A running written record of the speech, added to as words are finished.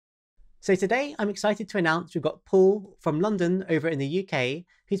So today I'm excited to announce we've got Paul from London over in the UK,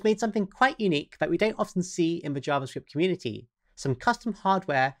 who's made something quite unique that we don't often see in the JavaScript community, some custom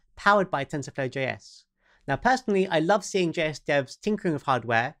hardware powered by TensorFlow.js. Now personally, I love seeing JS devs tinkering with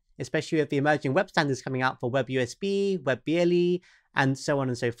hardware, especially with the emerging web standards coming out for WebUSB, WebBLE, and so on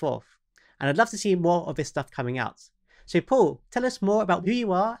and so forth. And I'd love to see more of this stuff coming out. So Paul, tell us more about who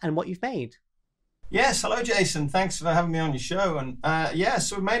you are and what you've made. Yes, hello Jason. Thanks for having me on your show. And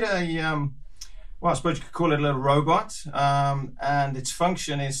so we made well, I suppose you could call it a little robot. And its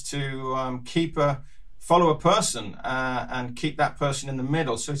function is to follow a person and keep that person in the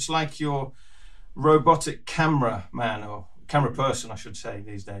middle. So it's like your robotic camera man, or camera person, I should say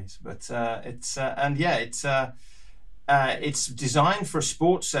these days. But it's designed for a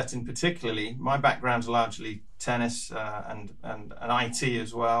sports setting particularly. My background's largely tennis and IT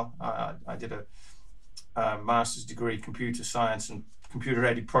as well. I did a master's degree computer science and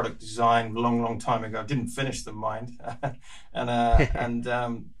computer-aided product design long time ago. I didn't finish them, mind.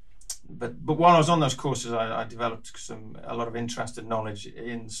 But while I was on those courses, I developed a lot of interest and knowledge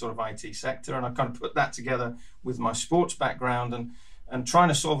in sort of IT sector, and I kind of put that together with my sports background and trying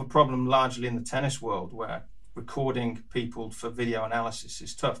to solve a problem largely in the tennis world, where recording people for video analysis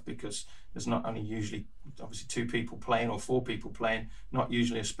is tough because there's not only usually obviously 2 people playing or 4 people playing, not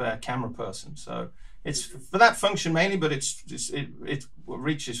usually a spare camera person. So it's for that function mainly, but it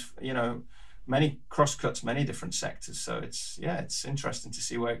reaches, you know, many crosscuts, many different sectors. So it's interesting to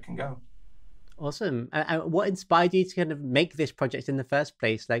see where it can go. Awesome. And what inspired you to kind of make this project in the first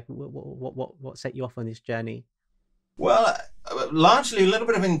place? Like what set you off on this journey? Well, largely a little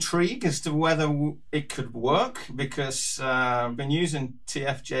bit of intrigue as to whether it could work, because I've been using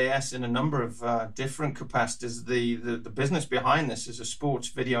TFJS in a number of different capacities. The business behind this is a sports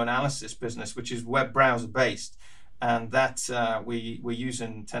video analysis business, which is web browser based, and that we're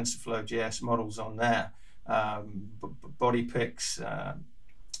using TensorFlow.js models on there, body pics,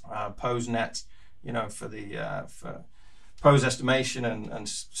 PoseNet, you know, for pose estimation and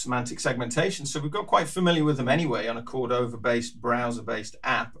semantic segmentation. So we've got quite familiar with them anyway on a Cordova-based, browser-based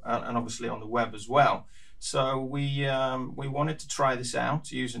app, and obviously on the web as well. So we wanted to try this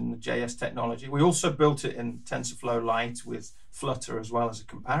out using the JS technology. We also built it in TensorFlow Lite with Flutter as well as a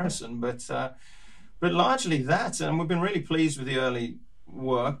comparison, but largely that. And we've been really pleased with the early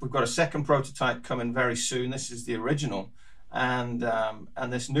work. We've got a second prototype coming very soon. This is the original. And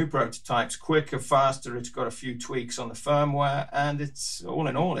this new prototype's quicker, faster. It's got a few tweaks on the firmware, and it's all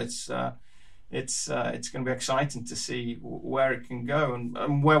in all, it's going to be exciting to see where it can go.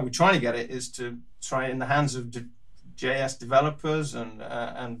 And where we're trying to get it is to try it in the hands of JS developers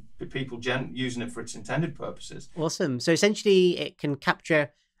and people using it for its intended purposes. Awesome. So essentially, it can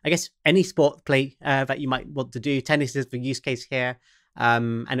capture, I guess, any sport play that you might want to do. Tennis is the use case here.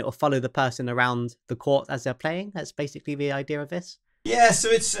 And it will follow the person around the court as they're playing. That's basically the idea of this. Yeah, so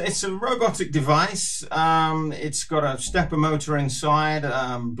it's a robotic device. It's got a stepper motor inside,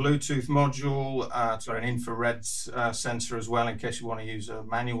 Bluetooth module. It's got an infrared sensor as well in case you want to use a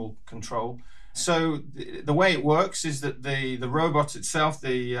manual control. So the way it works is that the robot itself,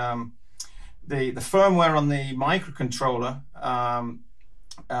 the firmware on the microcontroller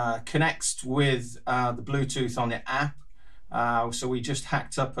connects with the Bluetooth on the app. So we just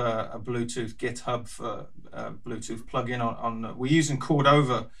hacked up a Bluetooth GitHub for Bluetooth plugin on we're using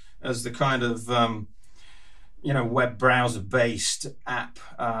Cordova as the kind of web browser based app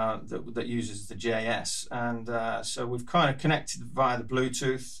that uses the JS, and so we've kind of connected via the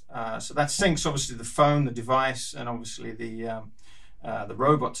Bluetooth. So that syncs obviously the phone, the device, and obviously the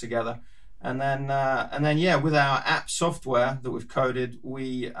robot together. And then with our app software that we've coded,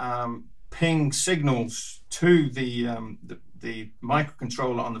 we ping signals to the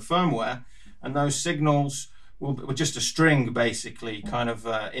microcontroller on the firmware, and those signals were just a string, basically, kind of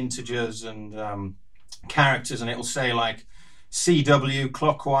integers and characters, and it will say like CW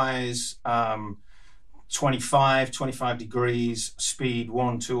clockwise 25 degrees, speed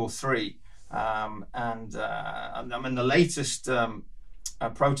 1, 2, or 3, and I mean the latest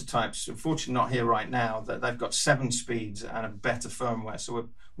prototypes, unfortunately not here right now, that they've got 7 speeds and a better firmware, so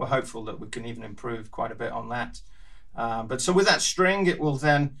we're hopeful that we can even improve quite a bit on that. But so with that string, it will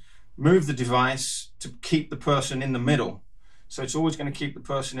then move the device to keep the person in the middle. So it's always going to keep the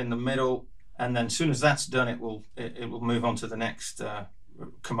person in the middle, and then as soon as that's done, it will move on to the next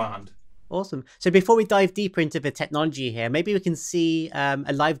command. Awesome. So before we dive deeper into the technology here, maybe we can see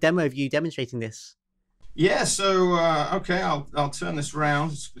a live demo of you demonstrating this. Yeah, so okay, I'll turn this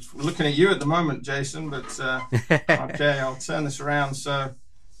around. We're looking at you at the moment, Jason, but okay, I'll turn this around so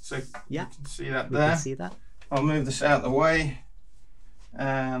yeah, you can see that there. We can see that. I'll move this out of the way.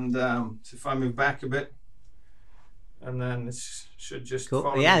 And so if I move back a bit, and then this should just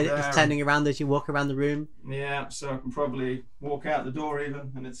follow me Yeah, there. it's turning around as you walk around the room. Yeah, so I can probably walk out the door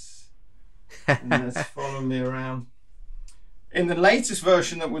even, and it's following me around. In the latest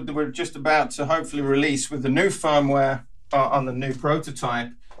version that we're just about to hopefully release with the new firmware on the new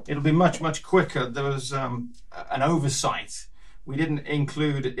prototype, it'll be much, much quicker. There was an oversight. We didn't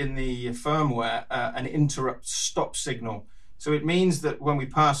include in the firmware an interrupt stop signal. So it means that when we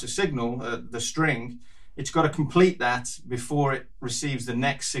pass a signal, the string, it's got to complete that before it receives the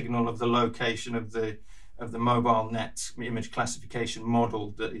next signal of the location of the mobile net image classification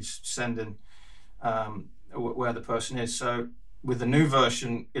model that is sending where the person is. So with the new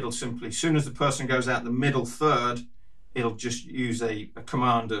version, it'll simply, as soon as the person goes out the middle third, it'll just use a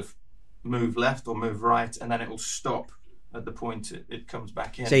command of move left or move right, and then it will stop at the point it comes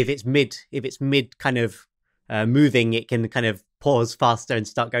back in. So if it's mid kind of moving, it can kind of pause faster and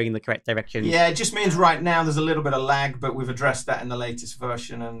start going in the correct direction. Yeah, it just means right now there's a little bit of lag, but we've addressed that in the latest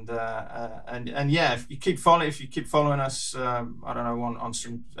version. And yeah, if you keep following us, I don't know, on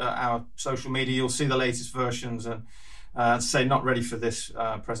some our social media, you'll see the latest versions. And say not ready for this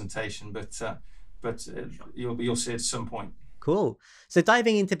presentation, but you'll see it at some point. Cool. So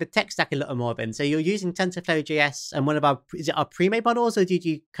diving into the tech stack a little more then. So you're using TensorFlow.js and one of our, is it our pre-made models, or did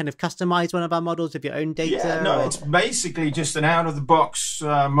you kind of customize one of our models with your own data? Yeah, no, it's basically just an out-of-the-box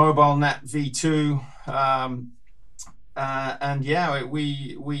mobile net V2. And yeah,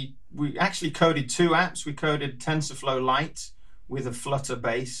 we actually coded two apps. We coded TensorFlow Lite with a Flutter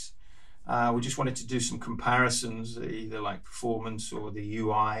base. We just wanted to do some comparisons, either like performance or the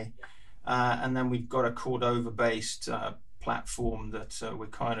UI. And then we've got a Cordova-based platform that we're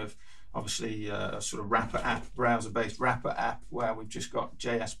kind of obviously a sort of wrapper app, browser-based wrapper app, where we've just got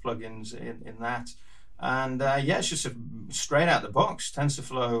JS plugins in that. And yeah, it's just a straight out the box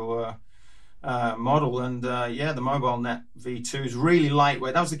TensorFlow model. And yeah, the mobile net V2 is really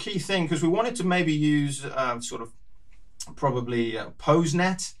lightweight. That was the key thing, because we wanted to maybe use sort of probably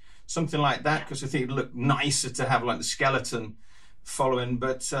PoseNet, something like that, because I think it'd look nicer to have like the skeleton following,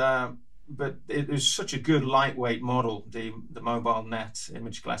 but it was such a good lightweight model, the mobile net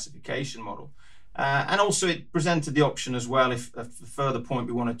image classification model, and also it presented the option as well, if at a further point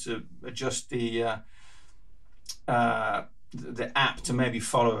we wanted to adjust the app to maybe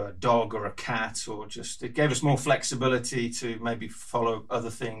follow a dog or a cat, or just, it gave us more flexibility to maybe follow other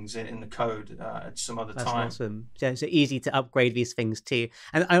things in the code at some other time. That's awesome. So easy to upgrade these things too.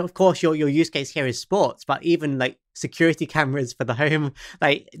 And of course your use case here is sports, but even like security cameras for the home,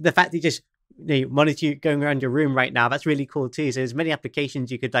 like the fact that you just monitor you going around your room right now, that's really cool too. So there's many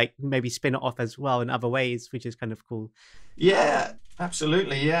applications you could like maybe spin it off as well in other ways, which is kind of cool. Yeah,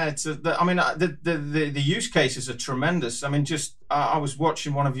 absolutely. Yeah, it's I mean the use cases are tremendous. I mean, just I was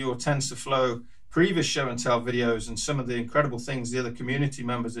watching one of your TensorFlow previous show and tell videos, and some of the incredible things the other community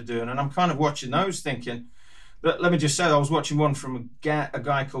members are doing, and I'm kind of watching those thinking, but let me just say, I was watching one from a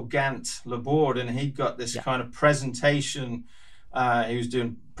guy called Gant Laborde, and he got this kind of presentation. He was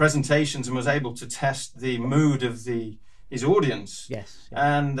doing presentations and was able to test the mood of his audience. Yes.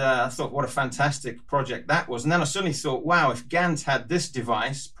 And I thought, what a fantastic project that was. And then I suddenly thought, wow, if Gant had this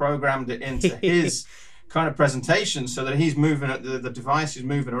device, programmed it into his kind of presentation, so that he's moving, the device is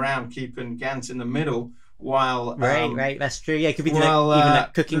moving around, keeping Gant in the middle, while right, that's true. Yeah, it could be even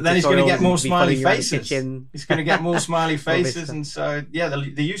like cooking. Then he's going to get more smiley faces. He's going to get more smiley faces, and so yeah,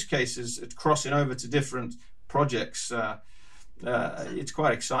 the use cases crossing over to different projects. It's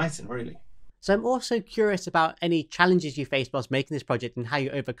quite exciting, really. So I'm also curious about any challenges you faced whilst making this project and how you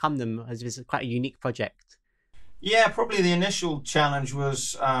overcome them, as this is quite a unique project. Yeah, probably the initial challenge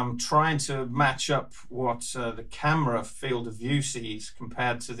was trying to match up what the camera field of view sees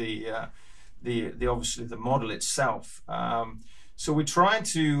compared to the obviously the model itself. So we tried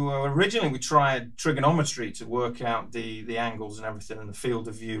to originally we tried trigonometry to work out the angles and everything in the field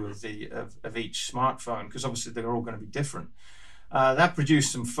of view of each smartphone, because obviously they're all going to be different. That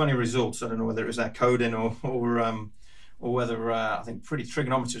produced some funny results. I don't know whether it was our coding or whether I think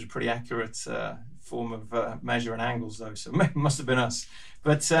trigonometry is a pretty accurate form of measuring angles, though, so it must have been us.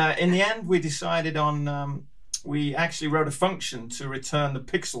 But in the end, we decided on we actually wrote a function to return the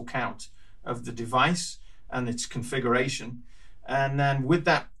pixel count of the device and its configuration, and then with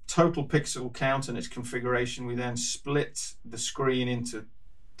that total pixel count and its configuration, we then split the screen into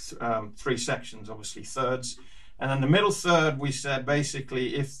three sections, obviously thirds. And then the middle third, we said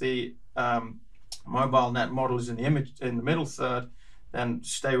basically, if the mobile net model is in the middle third, then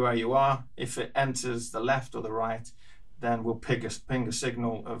stay where you are. If it enters the left or the right, then we'll ping a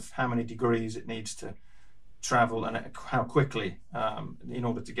signal of how many degrees it needs to travel and how quickly in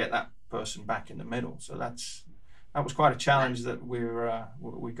order to get that person back in the middle. So that was quite a challenge that we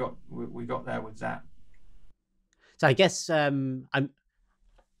got there with that. So I guess from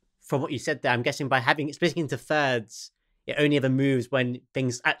what you said there, I'm guessing by splitting into thirds, it only ever moves when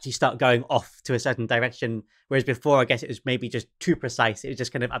things actually start going off to a certain direction. Whereas before, I guess it was maybe just too precise. It was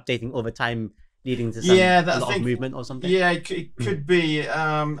just kind of updating all the time, leading to a lot of movement or something. Yeah, it could be.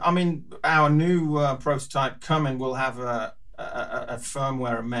 I mean, our new prototype coming will have a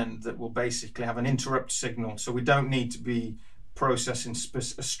firmware amendment that will basically have an interrupt signal. So we don't need to be processing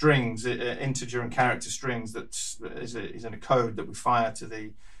strings, integer and character strings that is in a code that we fire to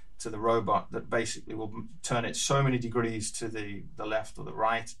the robot that basically will turn it so many degrees to the left or the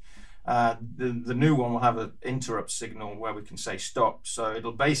right. The new one will have an interrupt signal where we can say stop. So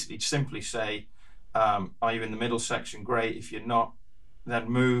it'll basically simply say, are you in the middle section? Great. If you're not, then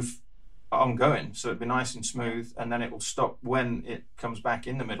move ongoing. So it'll be nice and smooth, and then it will stop when it comes back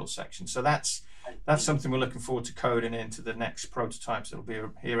in the middle section. So that's something we're looking forward to coding into the next prototypes that'll be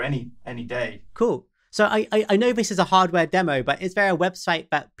here any day. Cool. So I know this is a hardware demo, but is there a website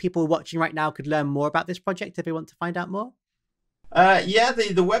that people watching right now could learn more about this project if they want to find out more? Yeah,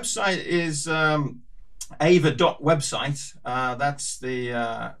 the website is ava.website. That's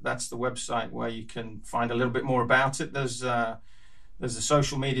the website where you can find a little bit more about it. There's the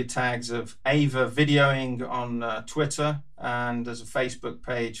social media tags of Ava Videoing on Twitter, and there's a Facebook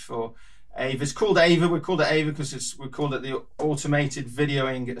page for Ava. It's called Ava. We called it Ava because we called it the Automated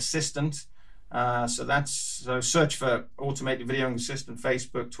Videoing Assistant. So search for Automated Videoing Assistant,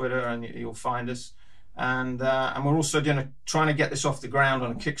 Facebook, Twitter, and you'll find us. And we're also trying to get this off the ground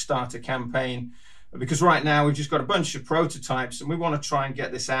on a Kickstarter campaign, because right now we've just got a bunch of prototypes, and we want to try and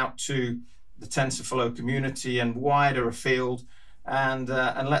get this out to the TensorFlow community and wider afield, and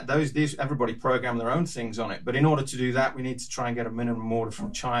let everybody program their own things on it. But in order to do that, we need to try and get a minimum order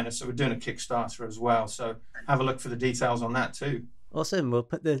from China. So we're doing a Kickstarter as well. So have a look for the details on that too. Awesome. We'll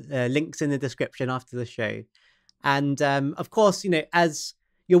put the links in the description after the show. And of course, as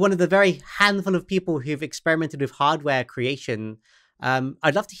you're one of the very handful of people who've experimented with hardware creation,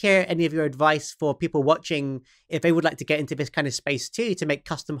 I'd love to hear any of your advice for people watching if they would like to get into this kind of space too, to make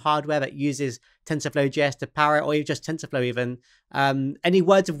custom hardware that uses TensorFlow.js to power it, or even just TensorFlow even. Any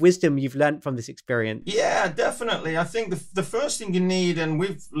words of wisdom you've learned from this experience? Yeah, definitely. I think the first thing you need, and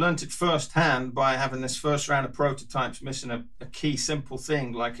we've learned it firsthand by having this first round of prototypes missing a key simple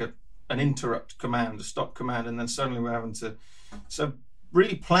thing like an interrupt command, a stop command, and then suddenly we're having to... So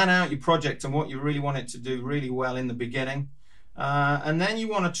really plan out your project and what you really want it to do really well in the beginning. And then you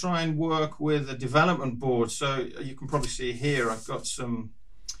want to try and work with a development board. So you can probably see here, I've got some.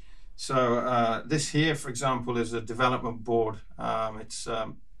 So this here, for example, is a development board. It's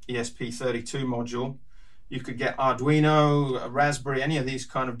ESP32 module. You could get Arduino, a Raspberry, any of these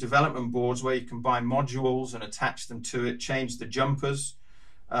kind of development boards where you can buy modules and attach them to it, change the jumpers,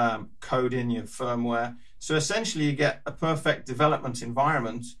 code in your firmware. So essentially you get a perfect development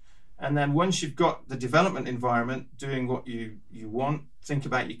environment. And then once you've got the development environment doing what you want, think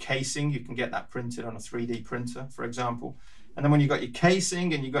about your casing. You can get that printed on a 3D printer, for example. And then when you've got your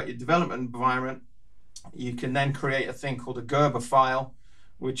casing and you've got your development environment, you can then create a thing called a Gerber file,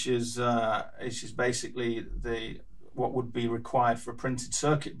 which is basically what would be required for a printed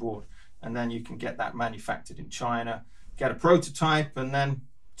circuit board. And then you can get that manufactured in China, get a prototype, and then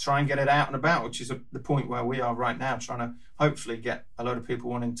try and get it out and about, which is the point where we are right now, trying to hopefully get a lot of people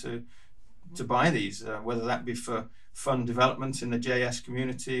wanting to buy these, whether that be for fun development in the JS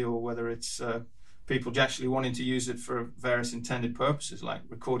community, or whether it's people actually wanting to use it for various intended purposes, like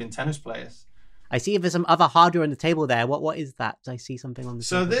recording tennis players. I see there's some other hardware on the table there. What is that? I see something on the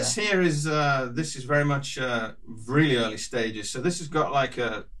table. So this there. here is this is very much really early stages. So this has got like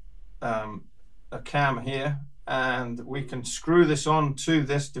a cam here, and we can screw this on to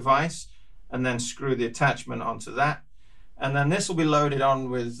this device and then screw the attachment onto that. And then this will be loaded on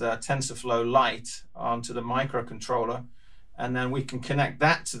with TensorFlow Lite onto the microcontroller. And then we can connect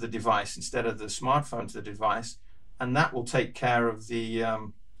that to the device instead of the smartphone to the device. And that will take care of the,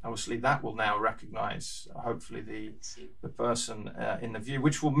 obviously that will now recognize, hopefully, the person in the view,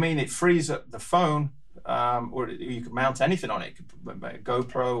 which will mean it frees up the phone, or you could mount anything on it. You could put a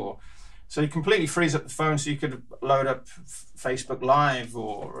GoPro, or so it completely frees up the phone, so you could load up Facebook Live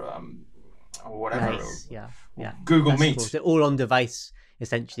or whatever. Nice. Yeah. Google That's Meet. Cool. So all on device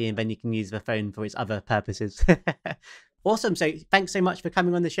essentially, and then you can use the phone for its other purposes. Awesome. So thanks so much for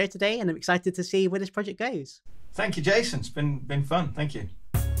coming on the show today, and I'm excited to see where this project goes. Thank you, Jason. It's been fun. Thank you.